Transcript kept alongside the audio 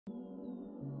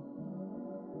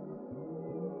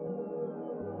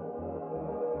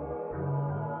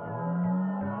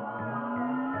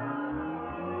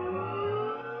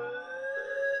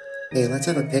Hey, let's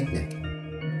have a picnic.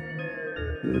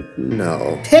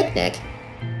 No, Picnic?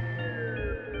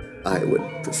 I would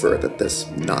prefer that this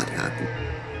not happen.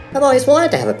 I've always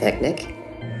wanted to have a picnic.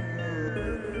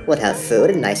 We'll have food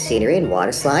and nice scenery and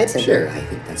water slides and... Sure, I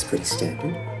think that's pretty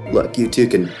standard. Look, you two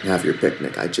can have your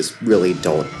picnic. I just really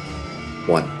don't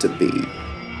want to be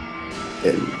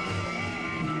involved.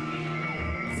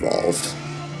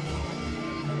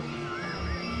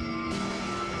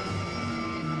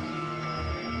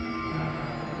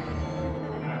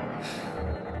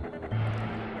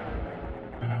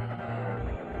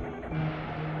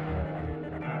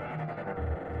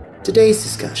 Today's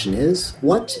discussion is,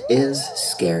 what is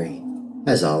scary?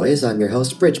 As always, I'm your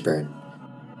host, Bridgeburn.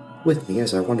 With me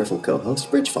is our wonderful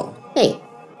co-host, Bridgefall. Hey,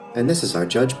 And this is our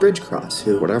judge, Bridgecross,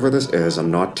 who, whatever this is, I'm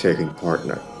not taking part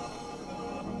in it.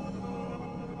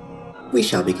 We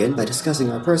shall begin by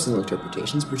discussing our personal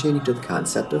interpretations pertaining to the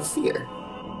concept of fear.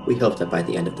 We hope that by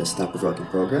the end of this thought-provoking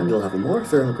program, you'll have a more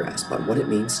thorough grasp on what it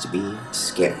means to be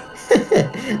scary.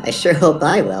 I sure hope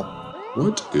I will.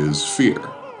 What is fear?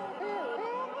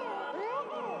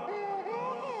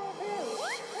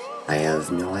 I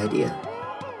have no idea.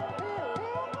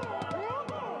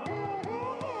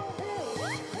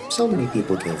 So many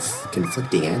people give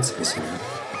conflicting answers, you know.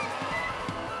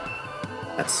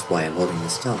 That's why I'm holding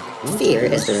this talk. Fear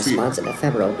is the fear? response an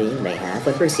ephemeral being may have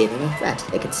when perceiving a threat.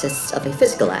 It consists of a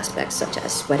physical aspect, such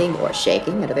as sweating or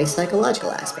shaking, and of a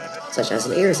psychological aspect, such as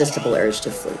an irresistible urge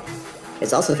to flee.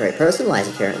 It's also very personal, as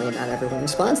apparently not everyone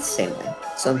responds the same way.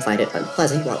 Some find it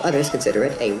unpleasant, while others consider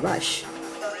it a rush.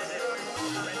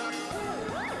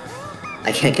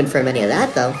 I can't confirm any of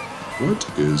that, though.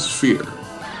 What is fear?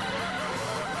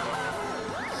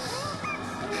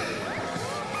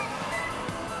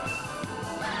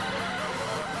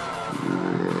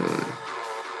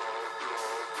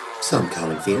 Some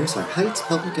common fears are heights,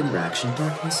 public interaction,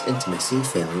 darkness, intimacy,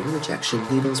 failure, rejection,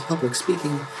 needles, public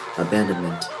speaking,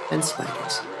 abandonment, and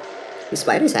spiders. Do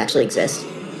spiders actually exist?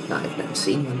 I've never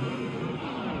seen one.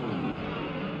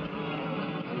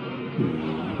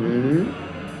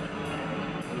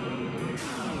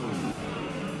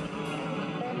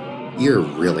 You're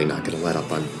really not gonna let up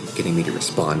on getting me to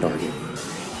respond, are you?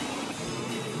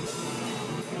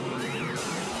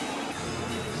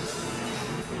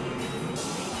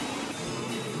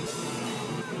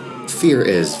 Fear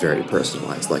is very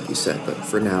personalized, like you said, but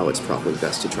for now it's probably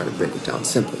best to try to break it down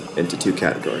simply into two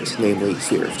categories, namely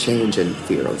fear of change and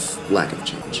fear of lack of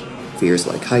change. Fears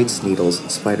like heights, needles,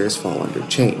 and spiders fall under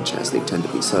change, as they tend to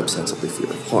be subsets of the fear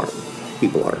of harm.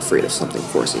 People are afraid of something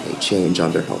forcing a change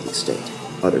on their healthy state.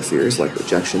 Other fears, like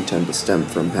rejection, tend to stem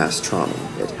from past trauma.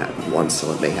 It happened once,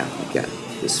 so it may happen again.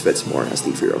 This fits more as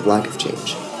the fear of lack of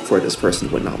change, for this person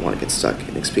would not want to get stuck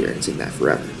in experiencing that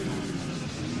forever.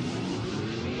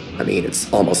 I mean, it's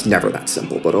almost never that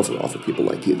simple, but overall, for people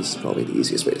like you, this is probably the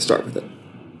easiest way to start with it.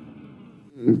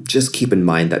 Just keep in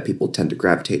mind that people tend to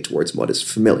gravitate towards what is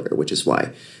familiar, which is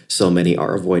why so many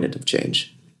are avoidant of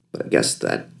change. But I guess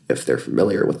that if they're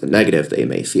familiar with the negative, they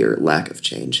may fear lack of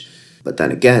change. But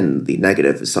then again, the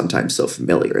negative is sometimes so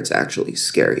familiar it's actually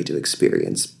scary to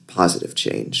experience positive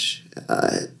change.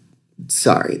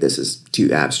 Sorry, this is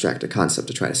too abstract a concept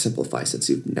to try to simplify since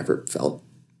you've never felt.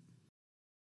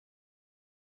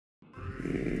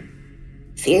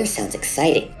 Fear sounds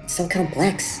exciting, so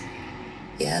complex.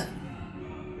 Yeah.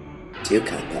 Too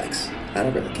complex. I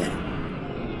don't really get it.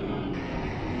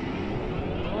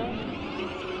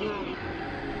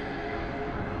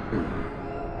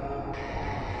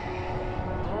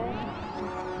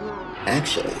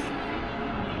 Actually,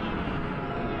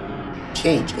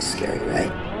 change is scary,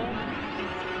 right?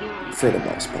 For the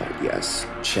most part, yes.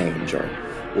 Change or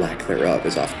lack thereof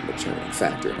is often the determining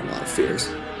factor in a lot of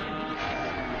fears.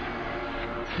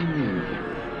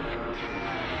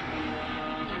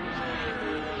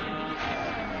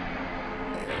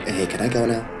 Hey, can I go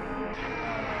now?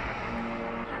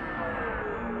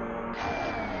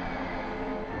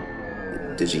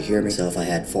 Did you hear me? So if I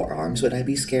had 4 arms, would I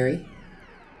be scary?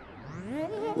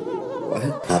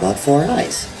 What? How about 4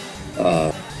 eyes?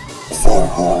 4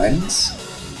 horns?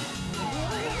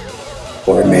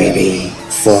 Or maybe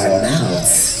 4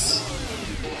 mouths?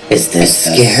 Is this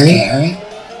scary?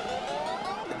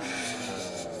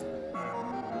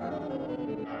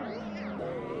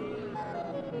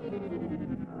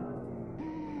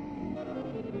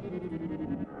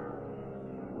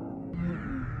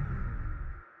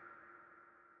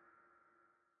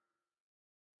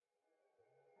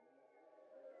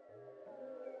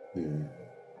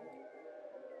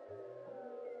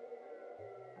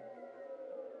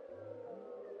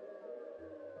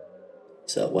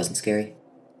 So it wasn't scary?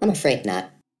 I'm afraid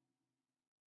not.